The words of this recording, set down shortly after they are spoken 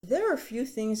There are a few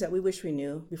things that we wish we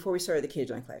knew before we started the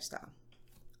ketogenic lifestyle.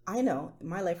 I know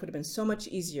my life would have been so much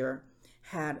easier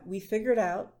had we figured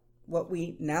out what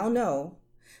we now know,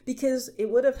 because it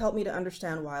would have helped me to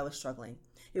understand why I was struggling.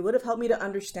 It would have helped me to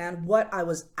understand what I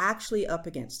was actually up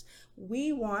against.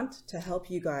 We want to help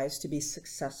you guys to be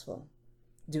successful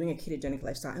doing a ketogenic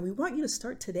lifestyle, and we want you to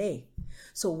start today.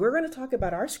 So we're going to talk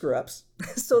about our screw ups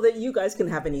so that you guys can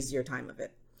have an easier time of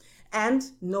it and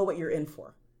know what you're in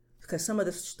for, because some of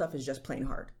this stuff is just plain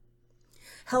hard.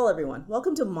 Hello everyone,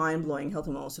 welcome to Mind Blowing Health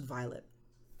and Wellness with Violet.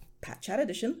 Pat Chat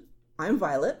Edition. I'm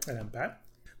Violet. And I'm Pat.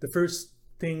 The first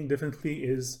thing definitely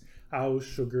is how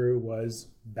sugar was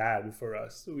bad for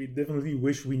us. We definitely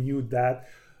wish we knew that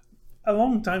a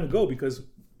long time ago, because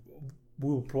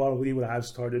we probably would have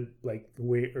started like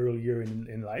way earlier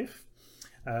in life.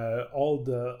 All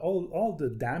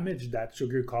the damage that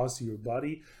sugar causes to your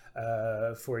body.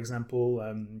 For example,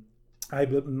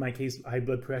 in my case, high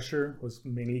blood pressure was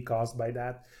mainly caused by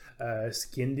that.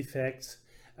 Skin defects,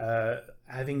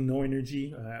 having no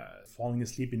energy, falling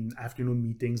asleep in afternoon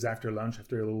meetings after lunch,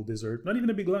 after a little dessert, not even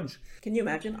a big lunch. Can you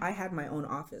imagine? I had my own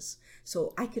office,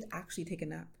 so I could actually take a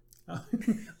nap.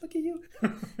 Look at you.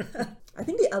 I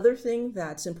think the other thing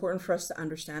that's important for us to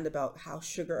understand about how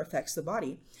sugar affects the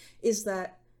body is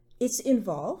that it's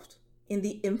involved in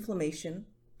the inflammation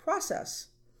process.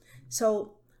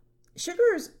 So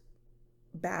sugar is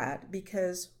bad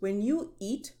because when you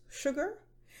eat sugar,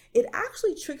 it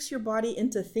actually tricks your body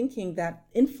into thinking that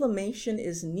inflammation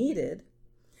is needed.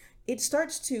 It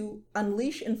starts to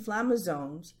unleash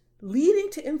inflammasomes, leading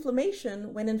to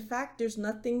inflammation when in fact there's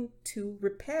nothing to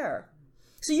repair.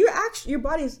 So your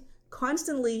body's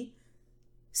constantly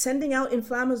sending out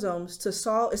inflammasomes to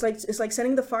solve. It's like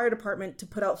sending the fire department to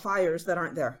put out fires that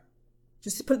aren't there.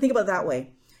 Think about it that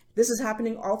way. This is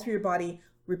happening all through your body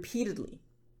repeatedly,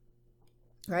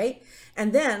 right?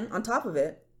 And then on top of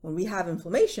it, when we have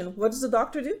inflammation, what does the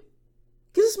doctor do?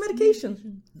 Gives us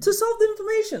medication to solve the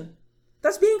inflammation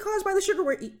that's being caused by the sugar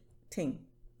we're eating.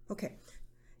 Okay.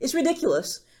 It's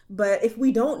ridiculous, but if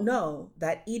we don't know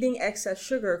that eating excess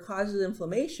sugar causes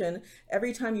inflammation,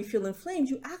 every time you feel inflamed,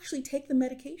 you actually take the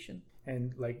medication.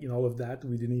 And like in all of that,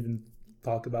 we didn't even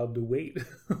talk about the weight.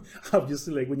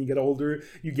 Obviously, like when you get older,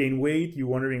 you gain weight, you're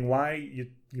wondering why, you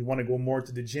want to go more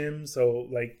to the gym. So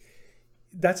like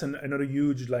that's another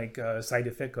huge side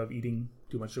effect of eating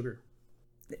too much sugar.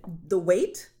 The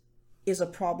weight is a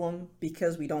problem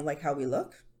because we don't like how we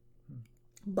look.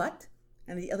 But,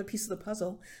 and the other piece of the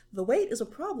puzzle, the weight is a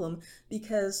problem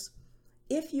because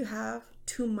if you have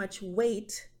too much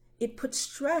weight, it puts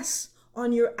stress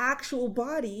on your actual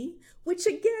body, which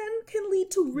again can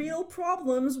lead to real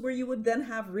problems where you would then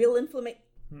have real inflammation.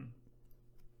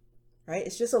 Right?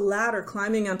 It's just a ladder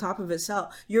climbing on top of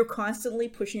itself. You're constantly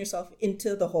pushing yourself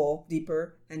into the hole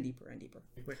deeper and deeper and deeper.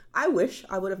 I wish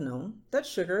I would have known that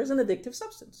sugar is an addictive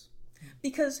substance.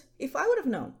 Because if I would have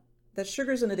known that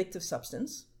sugar is an addictive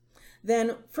substance,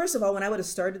 then first of all, when I would have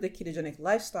started the ketogenic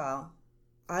lifestyle,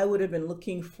 I would have been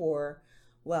looking for,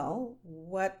 well,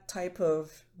 what type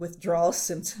of withdrawal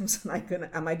symptoms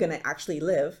am I gonna actually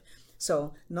live?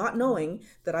 So not knowing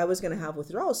that I was gonna have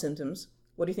withdrawal symptoms,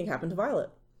 what do you think happened to Violet?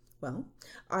 Well,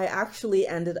 I actually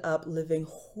ended up living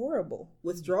horrible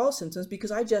withdrawal symptoms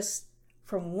because I just,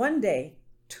 from one day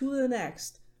to the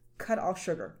next, cut off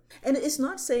sugar. And it's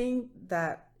not saying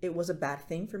that it was a bad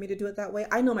thing for me to do it that way.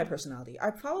 I know my personality.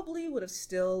 I probably would have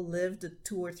still lived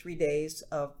 2 or 3 days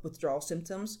of withdrawal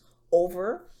symptoms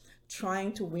over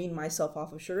trying to wean myself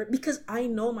off of sugar because I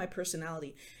know my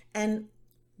personality. And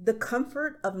the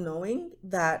comfort of knowing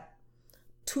that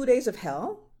 2 days of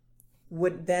hell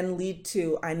would then lead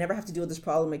to I never have to deal with this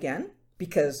problem again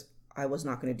because I was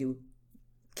not going to do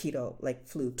keto like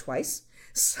flu twice.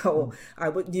 So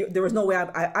there was no way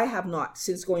I have not,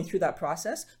 since going through that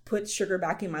process, put sugar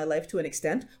back in my life to an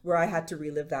extent where I had to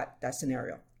relive that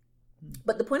scenario.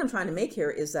 But the point I'm trying to make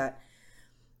here is that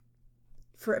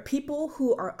for people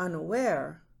who are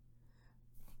unaware,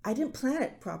 I didn't plan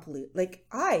it properly.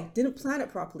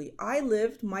 I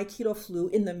lived my keto flu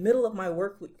in the middle of my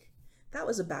work week. That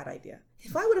was a bad idea.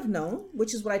 If I would have known,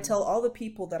 which is what I tell all the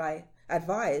people that I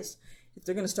advise, if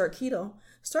they're going to start keto,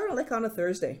 start it on a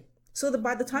Thursday. So that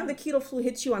by the time the keto flu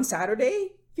hits you on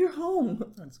Saturday, you're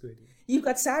home. That's good. You've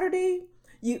got Saturday,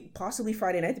 possibly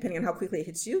Friday night, depending on how quickly it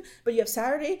hits you, but you have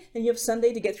Saturday and you have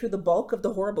Sunday to get through the bulk of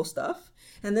the horrible stuff.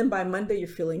 And then by Monday,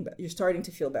 you're starting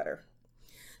to feel better.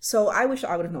 So I wish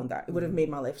I would have known that. It would have made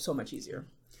my life so much easier.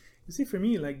 You see, for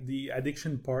me, the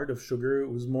addiction part of sugar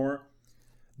was more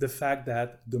the fact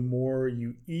that the more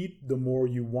you eat, the more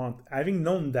you want. Having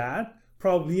known that,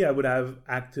 probably I would have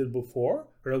acted before,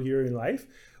 earlier in life,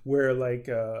 where like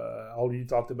already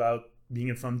talked about being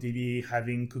in front of TV,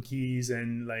 having cookies,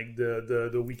 and like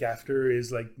the week after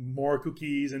is like more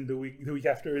cookies, and the week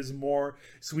after is more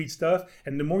sweet stuff.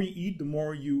 And the more you eat, the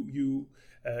more you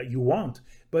want.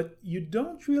 But you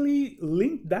don't really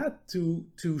link that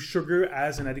to sugar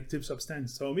as an addictive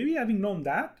substance. So maybe having known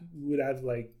that, we would have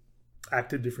like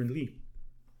acted differently.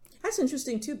 That's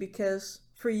interesting too, because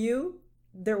for you,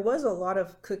 there was a lot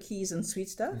of cookies and sweet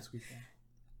stuff. And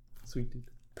sweet tooth.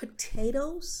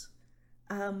 Potatoes,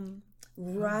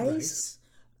 rice,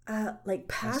 like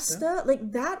pasta,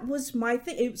 like that was my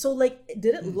thing. So like,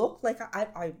 did it look like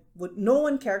I would? No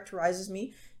one characterizes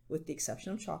me, with the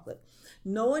exception of chocolate.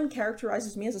 No one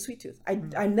characterizes me as a sweet tooth.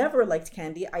 I never liked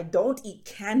candy. I don't eat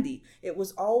candy. It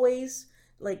was always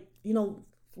like,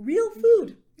 real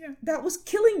food. Yeah. That was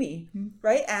killing me,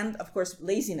 right? And of course,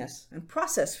 laziness and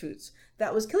processed foods.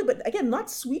 That was killing. But again, not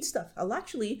sweet stuff.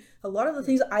 Actually, a lot of the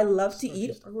things I love to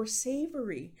eat were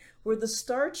savory, were the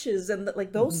starches and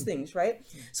like those things, right?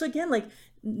 So again, like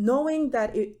knowing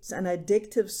that it's an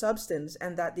addictive substance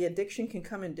and that the addiction can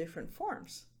come in different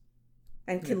forms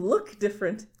and can look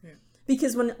different. Yeah.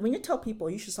 Because when you tell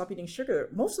people you should stop eating sugar,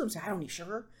 most of them say, I don't eat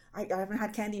sugar. I haven't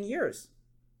had candy in years.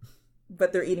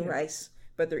 But they're eating rice.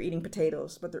 But they're eating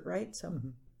potatoes, right? So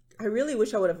I really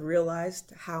wish I would have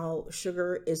realized how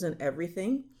sugar isn't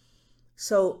everything.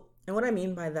 So, and what I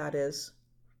mean by that is,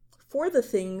 for the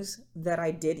things that I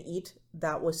did eat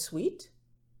that was sweet,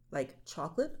 like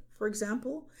chocolate, for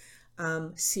example,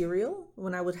 cereal,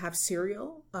 when I would have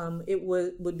cereal, it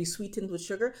would be sweetened with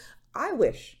sugar. I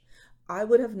wish I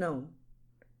would have known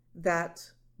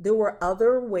that there were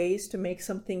other ways to make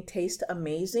something taste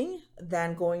amazing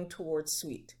than going towards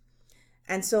sweet.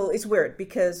 And so it's weird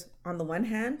because on the one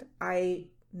hand, I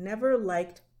never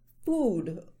liked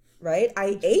food, right?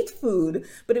 I ate food,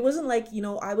 but it wasn't like,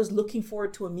 I was looking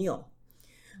forward to a meal.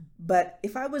 But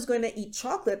if I was going to eat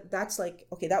chocolate, that's like,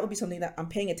 okay, that would be something that I'm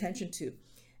paying attention to.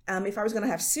 If I was going to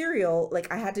have cereal,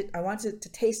 like I wanted it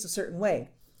to taste a certain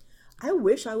way. I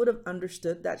wish I would have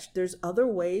understood that there's other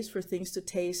ways for things to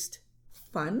taste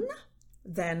fun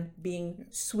than being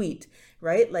sweet,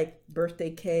 right? Like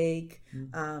birthday cake,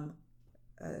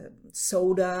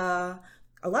 soda,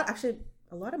 a lot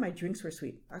of my drinks were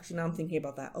sweet. Actually, now I'm thinking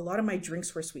about that. A lot of my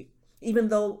drinks were sweet, even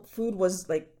though food was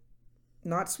like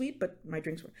not sweet, but my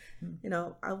drinks were,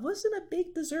 I wasn't a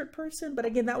big dessert person, but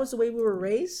again, that was the way we were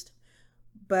raised.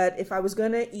 But if I was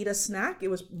going to eat a snack, it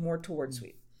was more towards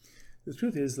sweet. The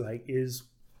truth is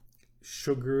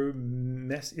sugar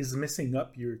is messing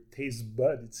up your taste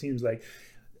bud. It seems like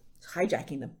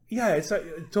hijacking them. Yeah, it's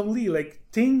totally like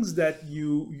things that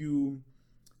you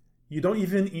don't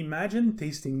even imagine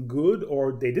tasting good,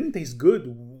 or they didn't taste good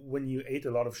when you ate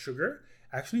a lot of sugar,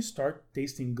 actually start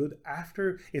tasting good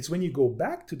after. It's when you go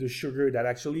back to the sugar that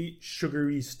actually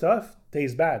sugary stuff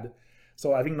tastes bad.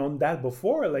 So having known that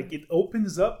before, like it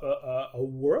opens up a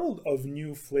world of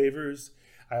new flavors.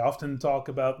 I often talk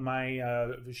about my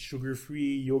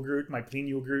sugar-free yogurt, my plain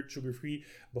yogurt, sugar-free.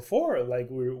 Before, like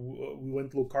we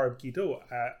went low carb keto,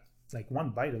 like one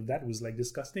bite of that was like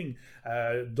disgusting.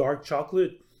 Dark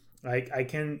chocolate, like I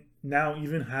can now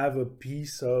even have a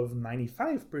piece of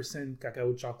 95%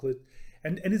 cacao chocolate,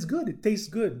 and it's good. It tastes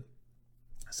good.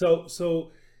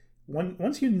 So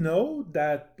once you know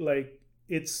that like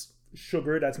it's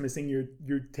sugar that's missing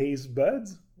your taste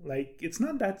buds, like it's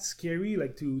not that scary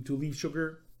like to leave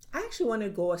sugar. I actually want to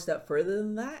go a step further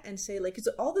than that and say like, because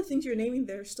all the things you're naming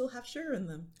there still have sugar in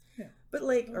them. Yeah. But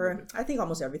like, or I think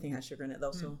almost everything has sugar in it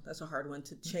though, so that's a hard one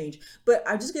to change. But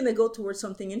I'm just going to go towards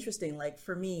something interesting. Like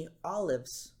for me,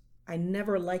 olives. I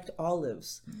never liked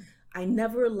olives. I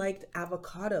never liked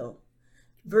avocado.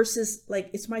 Versus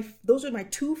like, those are my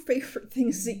two favorite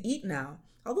things to eat now.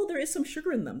 Although there is some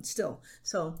sugar in them still.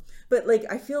 So, but like,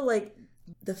 I feel like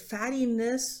the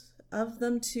fattiness of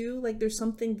them too, like there's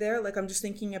something there. Like I'm just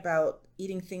thinking about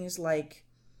eating things like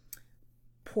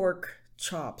pork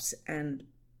chops and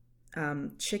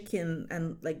chicken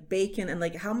and like bacon, and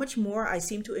like how much more I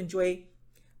seem to enjoy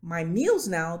my meals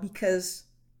now because,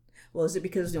 well, is it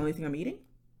because it's the only thing I'm eating?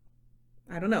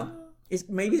 I don't know.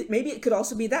 Maybe it could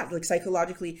also be that, like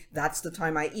psychologically, that's the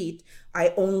time I eat.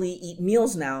 I only eat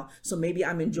meals now, so maybe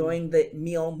I'm enjoying the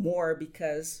meal more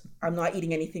because I'm not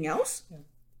eating anything else. Yeah.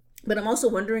 But I'm also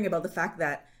wondering about the fact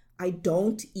that I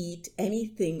don't eat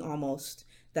anything almost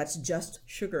that's just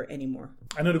sugar anymore.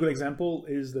 Another good example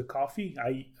is the coffee.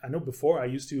 I know before I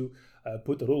used to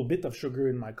put a little bit of sugar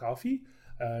in my coffee.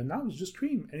 Now it's just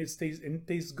cream, and it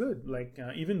tastes good. Like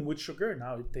even with sugar,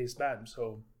 now it tastes bad.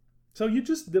 So you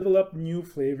just develop new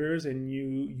flavors, and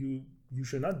you you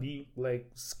should not be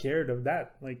like scared of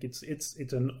that. Like it's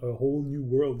a whole new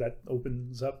world that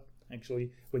opens up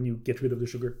actually when you get rid of the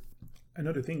sugar.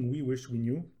 Another thing we wish we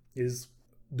knew is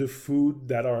the food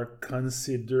that are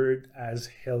considered as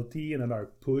healthy and that are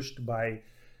pushed by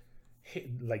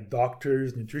like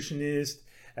doctors, nutritionists,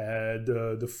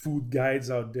 the food guides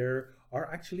out there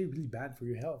are actually really bad for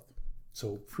your health.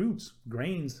 So fruits,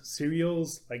 grains,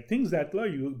 cereals, like things that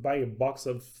you buy a box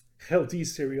of healthy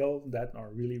cereal that are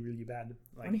really, really bad.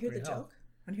 Like, Want to hear the joke?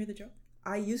 Want to hear the joke?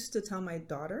 I used to tell my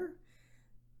daughter,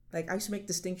 like I used to make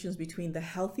distinctions between the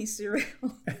healthy cereal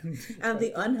and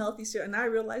the unhealthy cereal, and I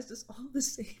realized it's all the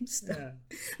same stuff. Yeah.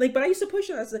 Like, but I used to push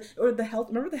it as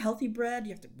remember the healthy bread?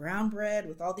 You have to brown bread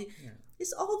with all the. Yeah.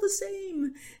 It's all the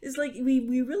same. It's like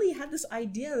we really had this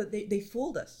idea that they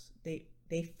fooled us.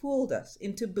 They fooled us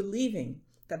into believing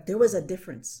that there was a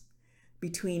difference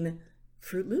between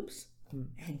Fruit Loops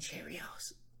and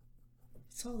Cheerios.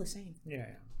 It's all the same. Yeah.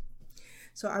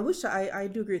 So I wish, I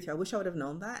do agree with you. I wish I would have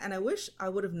known that. And I wish I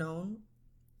would have known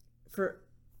for,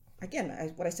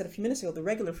 again, what I said a few minutes ago, the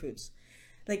regular foods.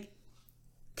 Like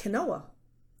quinoa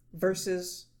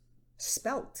versus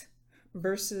spelt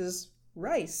versus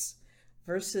rice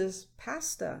versus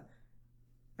pasta.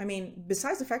 I mean,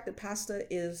 besides the fact that pasta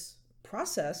is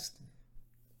processed,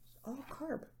 all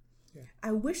carb. Yeah.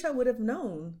 I wish I would have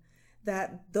known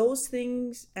that those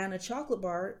things and a chocolate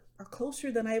bar are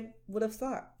closer than I would have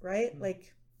thought, right?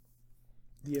 Like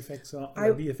the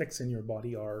effects in your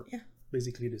body are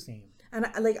basically the same. And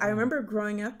I remember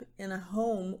growing up in a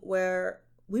home where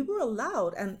we were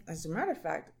allowed, and as a matter of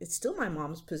fact, it's still my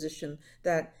mom's position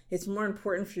that it's more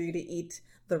important for you to eat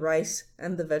the rice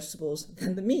and the vegetables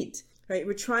than the meat, right?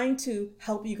 We're trying to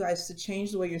help you guys to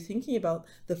change the way you're thinking about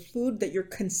the food that you're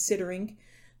considering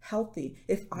healthy.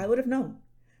 If I would have known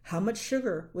how much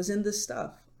sugar was in this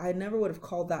stuff, I never would have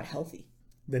called that healthy.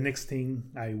 The next thing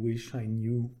I wish I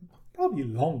knew, probably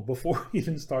long before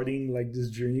even starting like this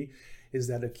journey, is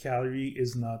that a calorie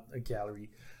is not a calorie.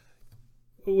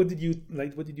 What did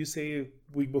you say a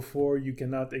week before? You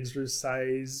cannot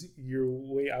exercise your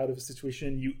way out of a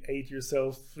situation. You ate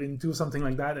yourself into something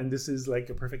like that. And this is like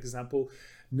a perfect example.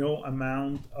 No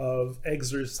amount of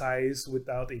exercise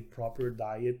without a proper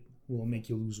diet will make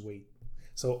you lose weight.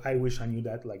 So I wish I knew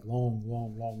that like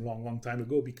long time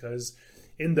ago, because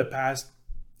in the past,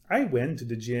 I went to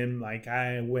the gym, like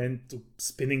I went to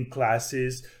spinning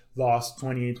classes, lost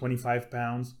 20, 25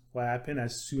 pounds. What happened?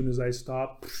 As soon as I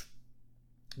stopped,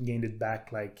 gained it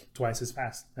back like twice as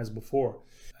fast as before.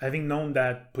 Having known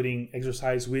that putting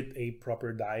exercise with a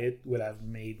proper diet would have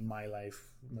made my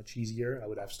life much easier, I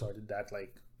would have started that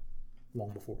like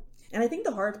long before. And I think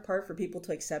the hard part for people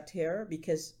to accept here,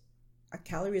 because a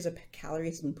calorie is a calorie,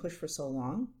 has been pushed for so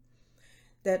long,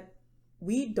 that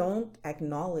we don't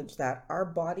acknowledge that our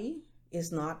body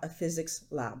is not a physics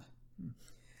lab.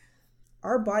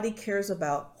 Our body cares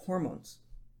about hormones.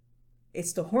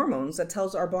 It's the hormones that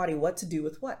tells our body what to do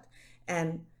with what.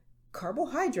 And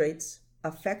carbohydrates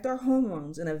affect our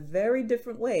hormones in a very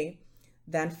different way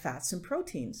than fats and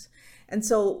proteins. And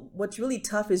so what's really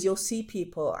tough is you'll see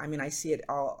people, I mean, I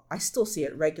still see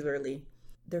it regularly.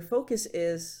 Their focus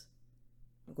is,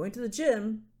 I'm going to the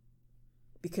gym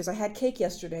because I had cake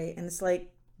yesterday. And it's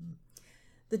like,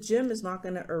 the gym is not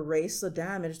going to erase the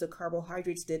damage the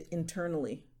carbohydrates did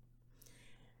internally.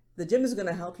 The gym is going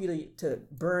to help you to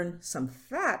burn some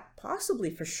fat, possibly,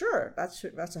 for sure. That's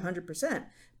 100%.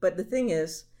 But the thing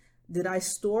is, did I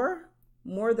store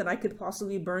more than I could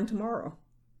possibly burn tomorrow?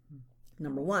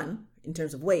 Number one, in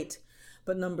terms of weight.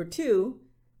 But number two,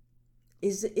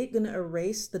 is it going to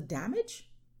erase the damage?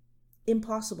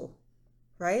 Impossible,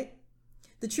 right?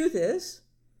 The truth is,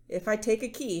 if I take a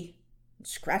key,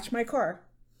 scratch my car,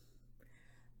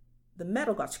 the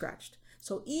metal got scratched.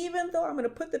 So even though I'm going to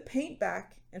put the paint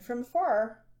back, and from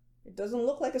afar, it doesn't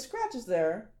look like a scratch is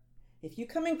there, if you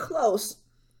come in close,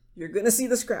 you're going to see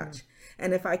the scratch.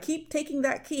 And if I keep taking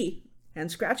that key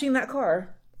and scratching that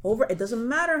car over, it doesn't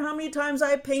matter how many times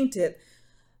I paint it,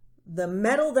 the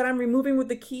metal that I'm removing with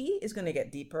the key is going to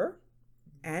get deeper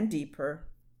and deeper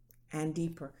and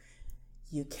deeper.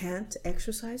 You can't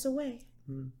exercise away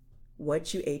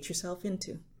what you ate yourself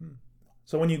into.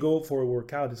 So when you go for a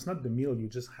workout, it's not the meal you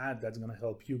just had that's going to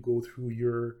help you go through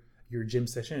your gym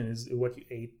session. Is what you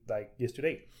ate like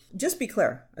yesterday. Just be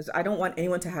clear, as I don't want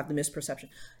anyone to have the misperception.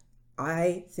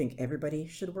 I think everybody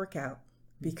should work out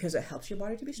because it helps your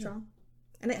body to be strong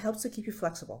and it helps to keep you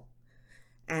flexible.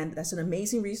 And that's an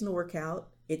amazing reason to work out.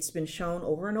 It's been shown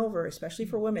over and over, especially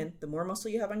for women, the more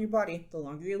muscle you have on your body, the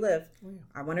longer you live. Oh,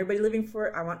 yeah. I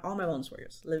want all my wellness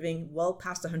warriors living well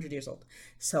past 100 years old.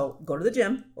 So go to the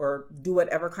gym or do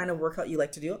whatever kind of workout you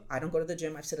like to do. I don't go to the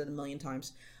gym. I've said it a million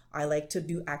times. I like to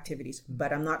do activities,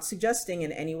 but I'm not suggesting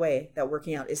in any way that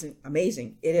working out isn't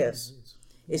amazing. It is.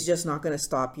 It's just not going to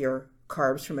stop your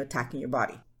carbs from attacking your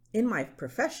body. In my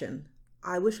profession,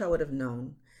 I wish I would have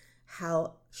known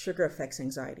how sugar affects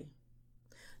anxiety,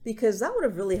 because that would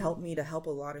have really helped me to help a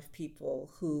lot of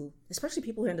people who, especially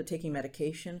people who end up taking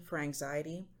medication for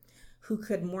anxiety, who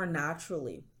could more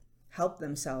naturally help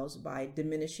themselves by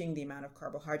diminishing the amount of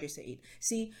carbohydrates they eat.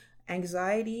 See,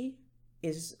 anxiety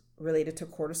is related to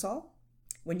cortisol.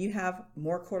 When you have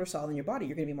more cortisol in your body,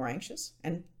 you're going to be more anxious,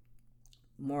 and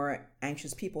more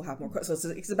anxious people have more cortisol. So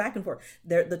it's a back and forth.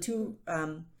 The two,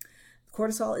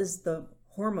 cortisol is the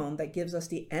hormone that gives us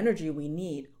the energy we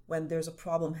need when there's a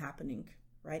problem happening,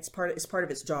 right? It's part of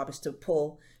its job is to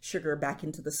pull sugar back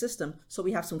into the system so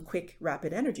we have some quick,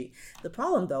 rapid energy. The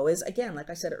problem, though, is, again, like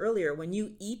I said earlier, when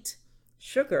you eat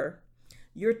sugar,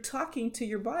 you're talking to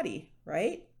your body,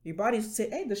 right? Your body's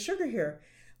saying, hey, there's sugar here.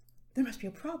 There must be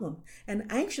a problem. And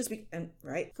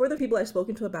right? For the people I've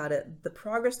spoken to about it, the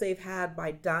progress they've had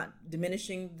by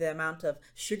diminishing the amount of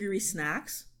sugary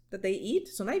snacks that they eat,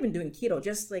 so not even doing keto,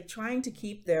 just like trying to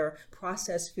keep their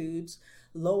processed foods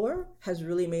lower, has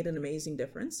really made an amazing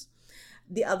difference.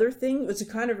 The other thing was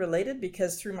kind of related,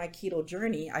 because through my keto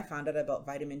journey, I found out about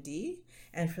vitamin D.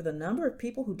 And for the number of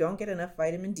people who don't get enough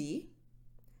vitamin D,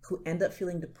 who end up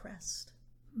feeling depressed.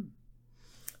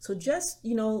 So just,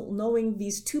 knowing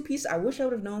these two pieces, I wish I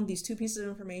would have known these two pieces of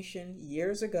information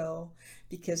years ago,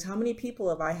 because how many people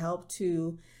have I helped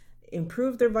to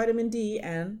improve their vitamin D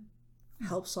and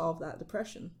help solve that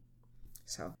depression?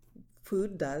 So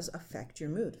food does affect your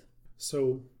mood.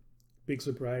 So, big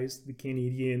surprise, the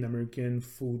Canadian American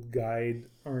food guide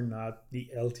are not the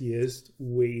healthiest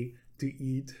way to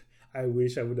eat. I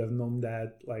wish I would have known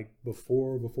that like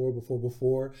before.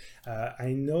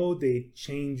 I know they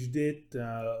changed it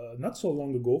not so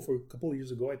long ago, for a couple of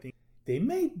years ago, I think. They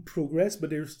made progress, but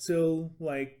they're still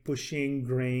like pushing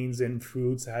grains and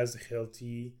fruits as a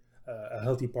healthy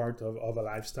part of a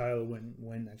lifestyle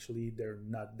when actually they're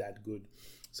not that good.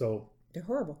 So they're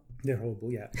horrible. They're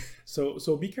horrible, yeah.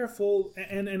 So be careful.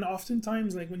 And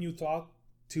oftentimes, like when you talk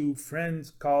to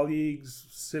friends, colleagues,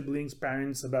 siblings,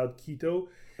 parents about keto,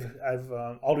 I've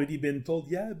already been told,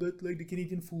 yeah, but like the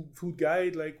Canadian food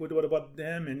guide, like what about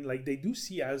them? And like they do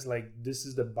see as like this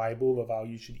is the Bible of how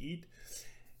you should eat.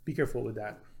 Be careful with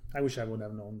that. I wish I would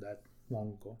have known that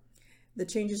long ago. The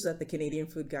changes that the Canadian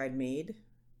food guide made,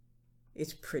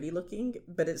 it's pretty looking,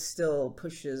 but it still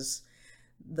pushes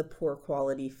the poor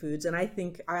quality foods. And I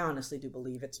honestly do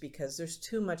believe it's because there's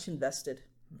too much invested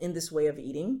in this way of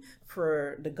eating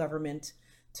for the government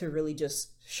to really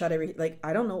just shut everything. Like,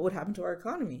 I don't know what would happen to our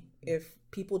economy if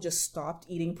people just stopped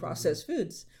eating processed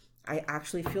foods. I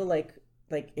actually feel like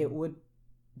it would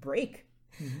break.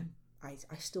 Mm-hmm.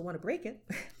 I still want to break it.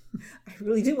 I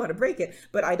really do want to break it,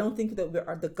 but I don't think that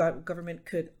the government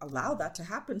could allow that to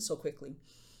happen so quickly.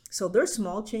 So there's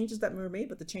small changes that were made,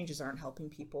 but the changes aren't helping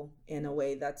people in a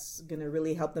way that's going to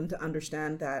really help them to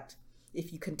understand that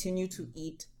if you continue to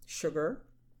eat sugar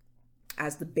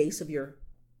as the base of your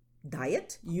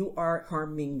diet, you are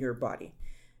harming your body.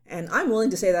 And I'm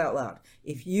willing to say that out loud.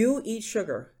 If you eat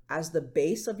sugar as the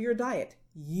base of your diet,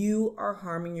 you are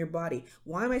harming your body.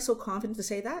 Why am I so confident to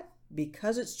say that?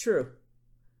 Because it's true,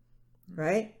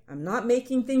 right? I'm not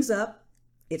making things up.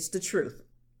 It's the truth.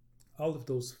 All of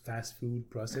those fast food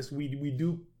processed, we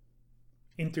do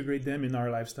integrate them in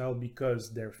our lifestyle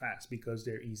because they're fast, because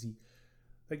they're easy.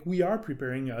 Like we are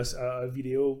preparing a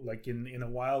video like in a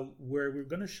while where we're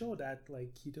gonna show that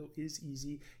like keto is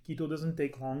easy. Keto doesn't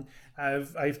take long.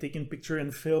 I've taken picture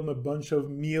and film a bunch of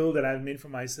meal that I've made for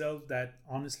myself that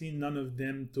honestly none of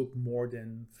them took more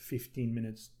than 15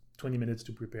 minutes, 20 minutes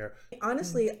to prepare.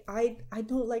 Honestly, I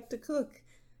don't like to cook.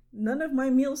 None of my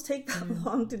meals take that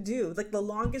long to do. Like the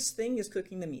longest thing is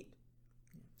cooking the meat.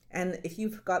 And if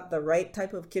you've got the right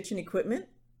type of kitchen equipment,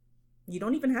 you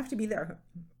don't even have to be there.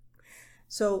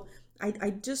 So I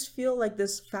just feel like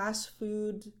this fast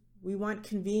food, we want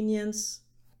convenience,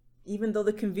 even though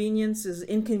the convenience is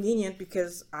inconvenient,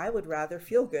 because I would rather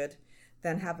feel good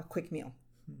than have a quick meal.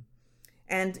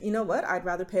 And you know what? I'd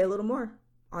rather pay a little more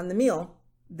on the meal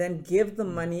than give the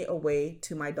money away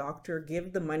to my doctor,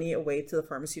 give the money away to the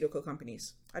pharmaceutical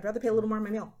companies. I'd rather pay a little more on my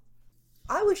meal.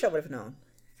 I wish I would have known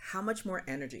how much more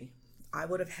energy I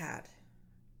would have had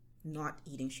not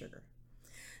eating sugar.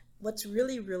 What's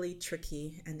really, really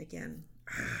tricky, and again,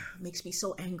 makes me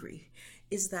so angry,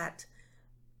 is that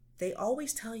They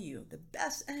always tell you the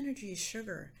best energy is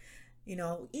sugar. You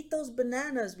know, eat those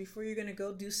bananas before you're going to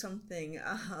go do something.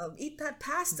 Eat that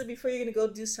pasta before you're going to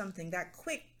go do something. That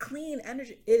quick, clean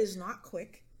energy. It is not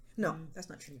quick. No, that's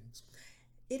not true.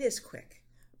 It is quick.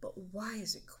 But why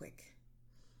is it quick?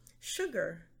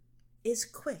 Sugar is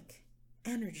quick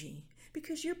energy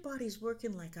because your body's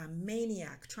working like a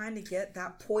maniac trying to get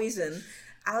that poison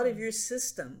out of your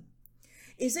system.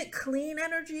 Is it clean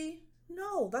energy?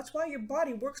 No, that's why your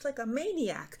body works like a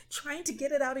maniac trying to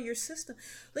get it out of your system.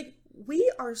 Like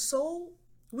we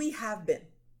have been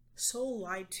so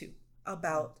lied to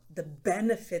about the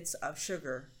benefits of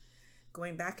sugar.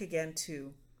 Going back again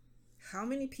to how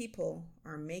many people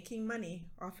are making money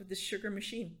off of this sugar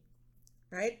machine,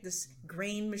 right? This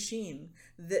grain machine.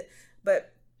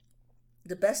 But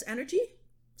the best energy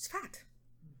is fat,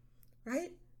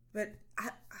 right? But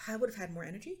I would have had more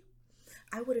energy.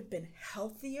 I would have been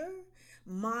healthier.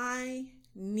 My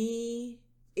knee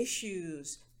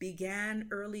issues began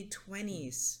early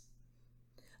 20s.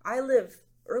 I lived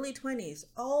early 20s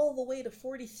all the way to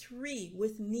 43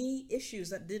 with knee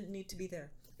issues that didn't need to be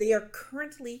there. They are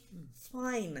currently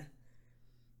fine.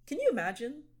 Can you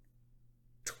imagine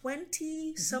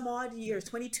 20 some odd years,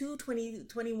 22, 20,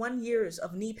 21 years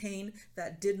of knee pain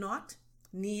that did not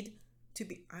need to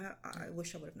be? I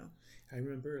wish I would have known. I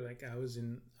remember like I was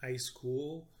in high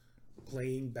school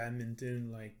playing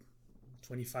badminton like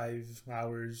 25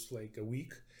 hours like a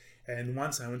week, and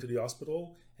once I went to the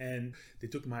hospital and they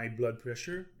took my blood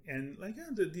pressure, and like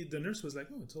the nurse was like,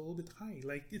 oh, it's a little bit high,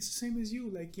 like it's the same as you,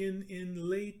 like in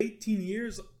late 18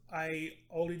 years I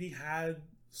already had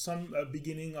some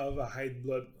beginning of a high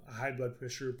blood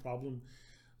pressure problem.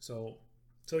 So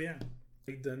yeah,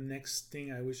 like the next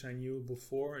thing I wish I knew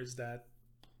before is that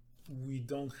we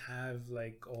don't have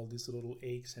like all these little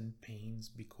aches and pains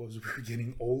because we're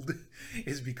getting old.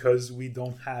 Is because we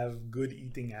don't have good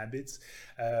eating habits.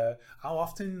 How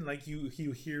often like you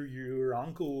hear your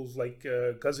uncles, like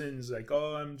cousins, like,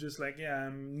 oh, I'm just like, yeah,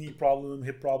 I'm knee problem,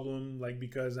 hip problem, like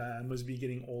because I must be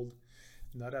getting old.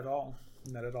 Not at all.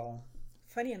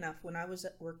 Funny enough, when I was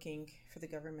working for the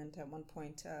government at one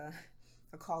point,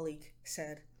 a colleague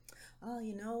said, oh,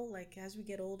 you know, like as we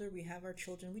get older, we have our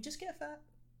children, we just get fat.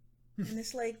 And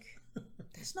it's like,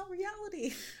 that's not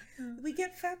reality. We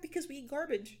get fat because we eat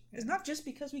garbage. It's not just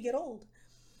because we get old.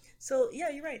 So yeah,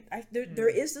 you're right. There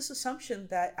is this assumption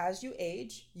that as you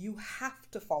age, you have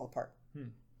to fall apart.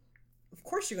 Of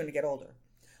course you're going to get older.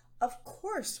 Of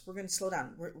course we're going to slow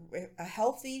down. We're a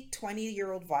healthy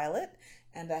 20-year-old Violet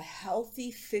and a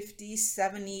healthy 50,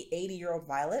 70, 80-year-old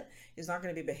Violet is not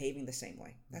going to be behaving the same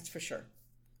way. That's for sure.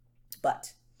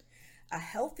 But a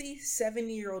healthy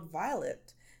 70-year-old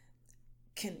Violet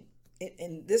can,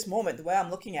 in this moment, the way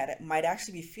I'm looking at it, might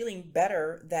actually be feeling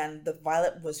better than the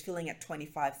Violet was feeling at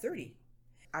 25, 30.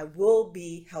 I will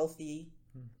be healthy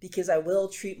because I will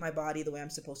treat my body the way I'm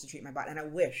supposed to treat my body. And I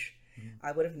wish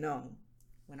I would have known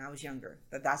when I was younger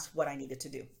that that's what I needed to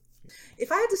do.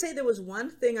 If I had to say there was one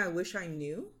thing I wish I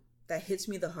knew that hits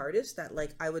me the hardest, that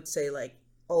like I would say like,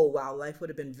 oh wow, life would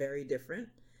have been very different.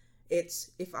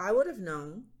 It's if I would have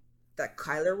known that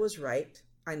Kyler was right,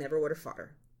 I never would have fought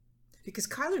her. Because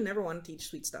Kyler never wanted to eat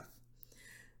sweet stuff.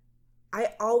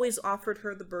 I always offered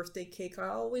her the birthday cake. I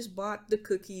always bought the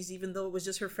cookies, even though it was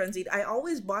just her friends eat. I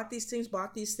always bought these things,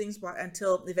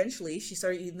 until eventually she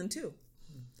started eating them too.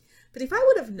 But if I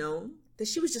would have known that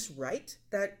she was just right,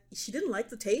 that she didn't like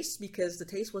the taste because the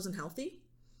taste wasn't healthy,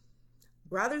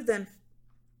 rather than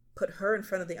put her in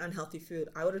front of the unhealthy food,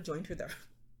 I would have joined her there.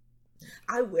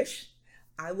 I wish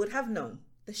I would have known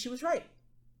that she was right.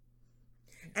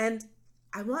 And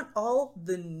I want all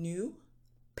the new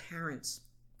parents,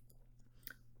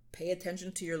 pay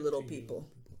attention to your little people,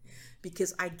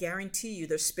 because I guarantee you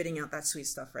they're spitting out that sweet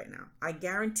stuff right now. I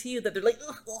guarantee you that they're like,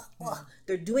 ugh, ugh, ugh.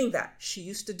 They're doing that. She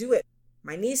used to do it.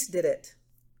 My niece did it.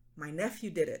 My nephew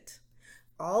did it.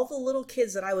 All the little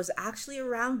kids that I was actually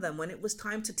around them when it was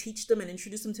time to teach them and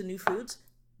introduce them to new foods,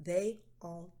 they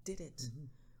all did it.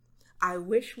 I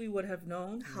wish we would have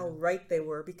known how right they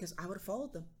were, because I would have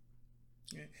followed them.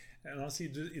 Yeah. And honestly,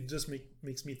 it just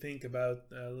makes me think about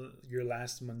your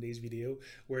last Monday's video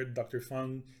where Dr.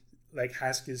 Fung like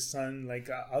asked his son, like,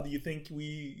 how do you think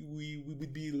we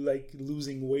would be like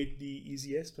losing weight the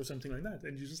easiest or something like that?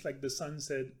 And you just like the son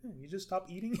said, you just stop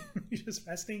eating, you just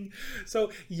fasting.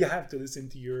 So you have to listen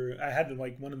to your. I had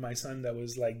like one of my son that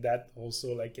was like that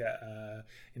also, like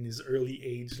in his early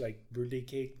age, like birthday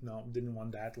cake. No, didn't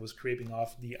want that. Was scraping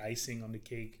off the icing on the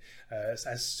cake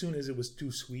as soon as it was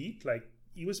too sweet. Like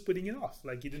he was putting it off.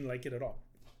 Like he didn't like it at all.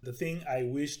 The thing I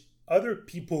wished other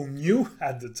people knew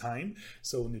at the time.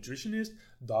 So nutritionists,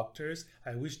 doctors,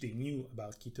 I wish they knew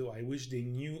about keto. I wish they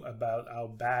knew about how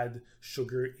bad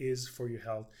sugar is for your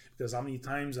health. Because how many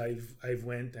times I've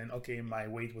went and okay, my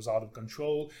weight was out of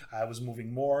control, I was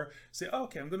moving more. Say, oh,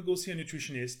 okay, I'm gonna go see a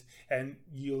nutritionist, and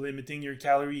you're limiting your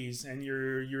calories and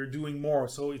you're doing more.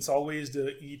 So it's always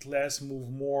the eat less, move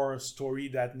more story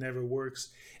that never works.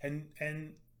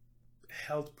 And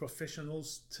health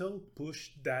professionals still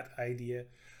push that idea.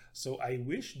 So I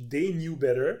wish they knew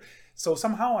better. So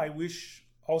somehow I wish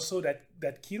also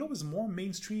that keto was more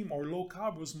mainstream, or low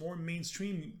carb was more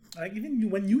mainstream. Like even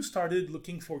when you started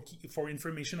looking for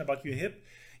information about your hip,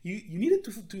 you needed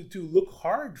to look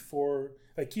hard for,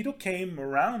 like, keto came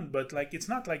around, but like it's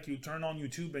not like you turn on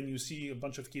YouTube and you see a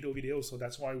bunch of keto videos. So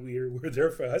that's why we're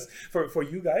there for us, for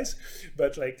you guys.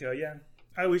 But like yeah,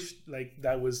 I wish like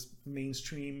that was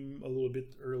mainstream a little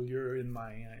bit earlier in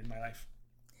my life.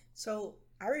 So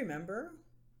I remember,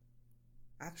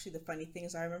 actually, the funny thing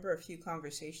is I remember a few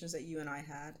conversations that you and I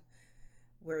had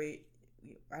where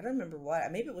I don't remember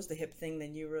what, maybe it was the hip thing.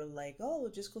 Then you were like, oh,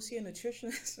 just go see a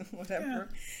nutritionist or whatever. Yeah.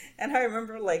 And I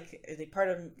remember like the part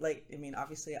of like, I mean,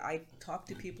 obviously I talked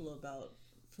to people about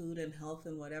food and health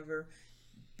and whatever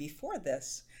before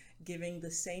this, giving the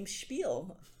same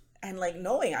spiel. And like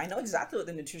knowing, I know exactly what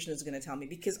the nutritionist is going to tell me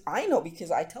because I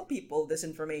tell people this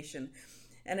information.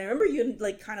 And I remember you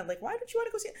like kind of like, why don't you want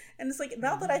to go see it? And it's like,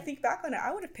 now that I think back on it,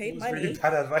 I would have paid money. Really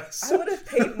bad advice. I would have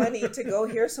paid money to go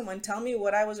hear someone tell me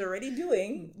what I was already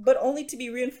doing, but only to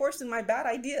be reinforced in my bad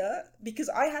idea because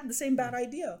I had the same bad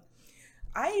idea.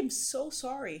 I am so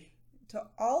sorry to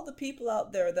all the people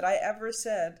out there that I ever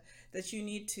said that you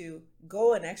need to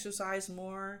go and exercise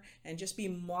more and just be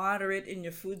moderate in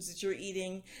your foods that you're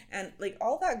eating. And like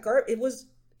all that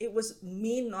it was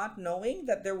me not knowing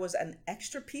that there was an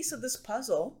extra piece of this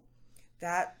puzzle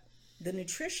that the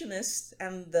nutritionists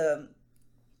and the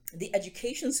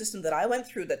education system that I went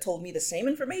through that told me the same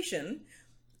information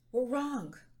were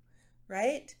wrong,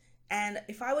 right? And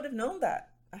if I would have known that,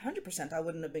 100%, I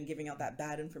wouldn't have been giving out that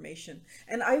bad information.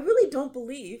 And I really don't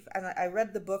believe, and I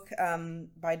read the book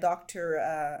by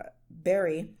Dr.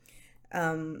 Barry,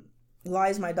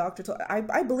 Lies My Doctor Told.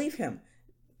 I believe him.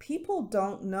 People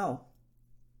don't know.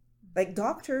 Like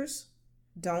doctors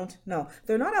don't know.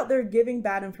 They're not out there giving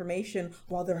bad information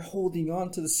while they're holding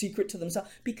on to the secret to themselves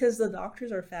because the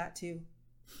doctors are fat too.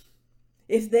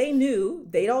 If they knew,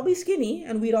 they'd all be skinny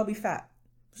and we'd all be fat.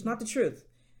 It's not the truth.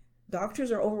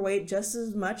 Doctors are overweight just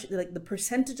as much. Like the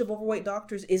percentage of overweight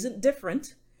doctors isn't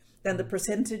different than the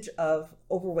percentage of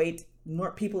overweight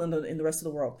people in the rest of the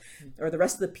world, or the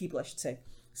rest of the people, I should say.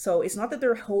 So it's not that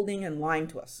they're holding and lying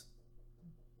to us.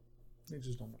 They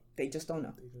just don't know. They just don't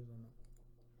know.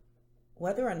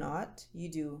 Whether or not you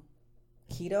do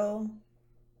keto,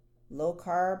 low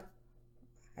carb,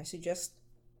 I suggest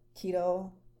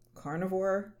keto,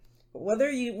 carnivore,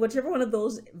 whichever one of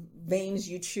those veins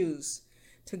you choose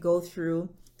to go through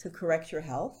to correct your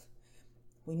health,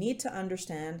 we need to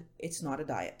understand it's not a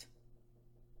diet.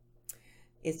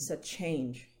 It's a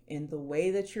change in the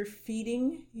way that you're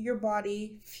feeding your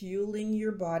body, fueling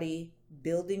your body,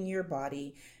 building your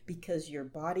body, because your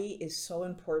body is so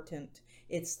important.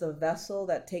 It's the vessel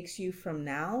that takes you from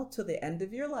now to the end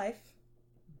of your life.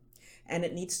 And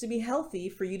it needs to be healthy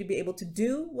for you to be able to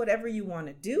do whatever you want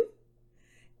to do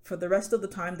for the rest of the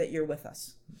time that you're with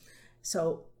us.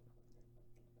 So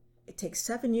it takes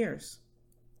 7 years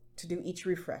to do each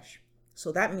refresh.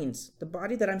 So that means the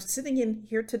body that I'm sitting in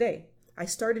here today, I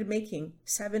started making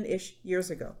 7-ish years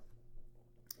ago,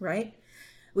 right?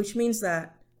 Which means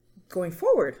that going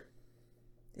forward,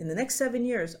 in the next 7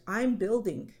 years, I'm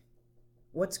building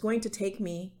what's going to take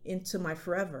me into my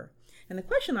forever. And the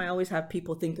question I always have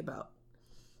people think about,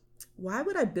 why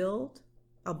would I build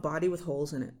a body with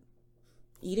holes in it?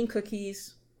 Eating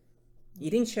cookies,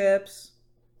 eating chips,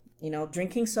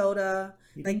 drinking soda,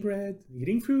 eating bread,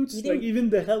 eating fruits, like even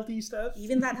the healthy stuff.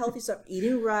 Even that healthy stuff,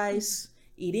 eating rice,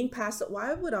 eating pasta.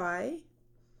 Why would I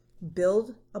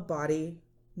build a body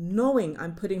knowing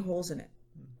I'm putting holes in it,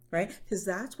 right? Because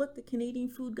that's what the Canadian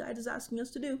Food Guide is asking us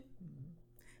to do.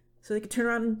 So they can turn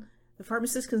around, the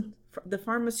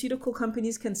pharmaceutical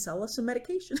companies can sell us some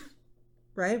medication,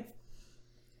 right?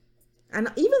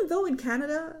 And even though in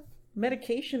Canada,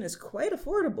 medication is quite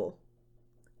affordable,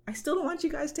 I still don't want you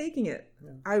guys taking it.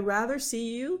 Yeah. I'd rather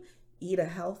see you eat a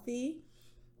healthy,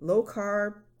 low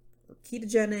carb, or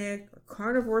ketogenic, or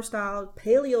carnivore style,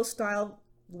 paleo style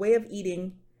way of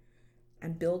eating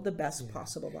and build the best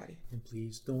possible body. And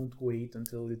please don't wait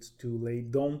until it's too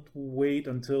late. Don't wait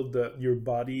until your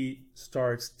body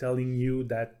starts telling you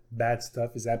that bad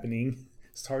stuff is happening.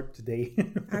 start today.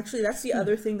 Actually, that's the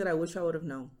other thing that I wish I would have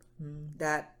known.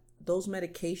 That those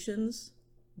medications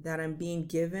that I'm being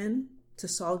given to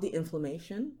solve the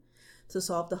inflammation, to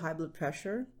solve the high blood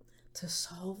pressure, to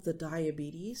solve the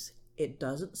diabetes, it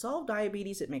doesn't solve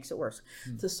diabetes, it makes it worse.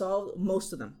 To solve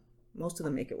most of them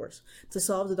make it worse. To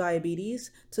solve the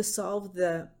diabetes, to solve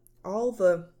all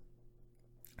the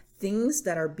things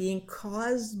that are being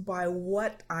caused by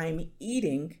what I'm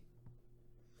eating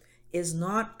is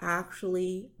not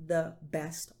actually the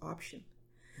best option.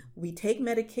 We take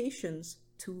medications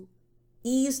to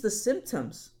ease the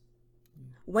symptoms,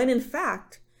 when in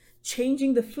fact,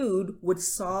 changing the food would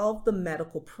solve the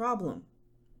medical problem.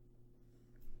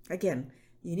 Again,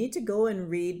 you need to go and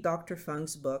read Dr.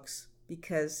 Fung's books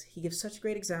because he gives such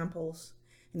great examples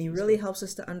and he really helps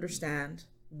us to understand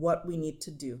what we need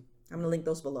to do. I'm going to link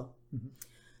those below.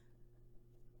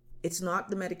 It's not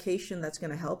the medication that's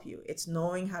going to help you. It's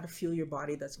knowing how to fuel your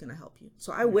body that's going to help you.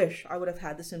 So I wish I would have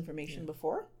had this information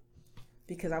before,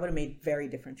 because I would have made very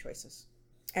different choices.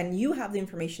 And you have the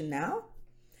information now.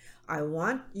 I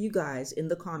want you guys in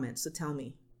the comments to tell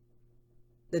me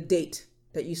the date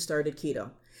that you started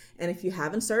keto. And if you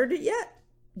haven't started it yet,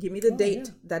 give me the date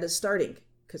that it's starting,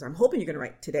 because I'm hoping you're going to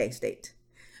write today's date.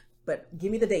 But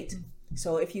give me the date.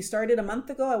 So if you started a month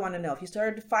ago, I want to know. If you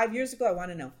started 5 years ago, I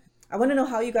want to know. I want to know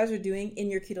how you guys are doing in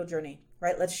your keto journey,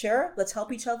 right? Let's share. Let's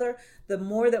help each other. The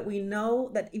more that we know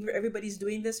that everybody's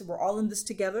doing this and we're all in this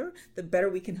together, the better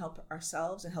we can help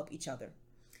ourselves and help each other.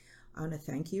 I want to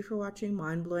thank you for watching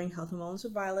Mind Blowing Health and Wellness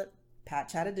with Violet, Pat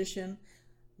Chat Edition.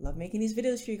 Love making these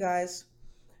videos for you guys.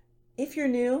 If you're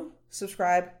new,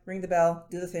 subscribe, ring the bell,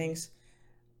 do the things.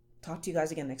 Talk to you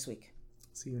guys again next week.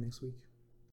 See you next week.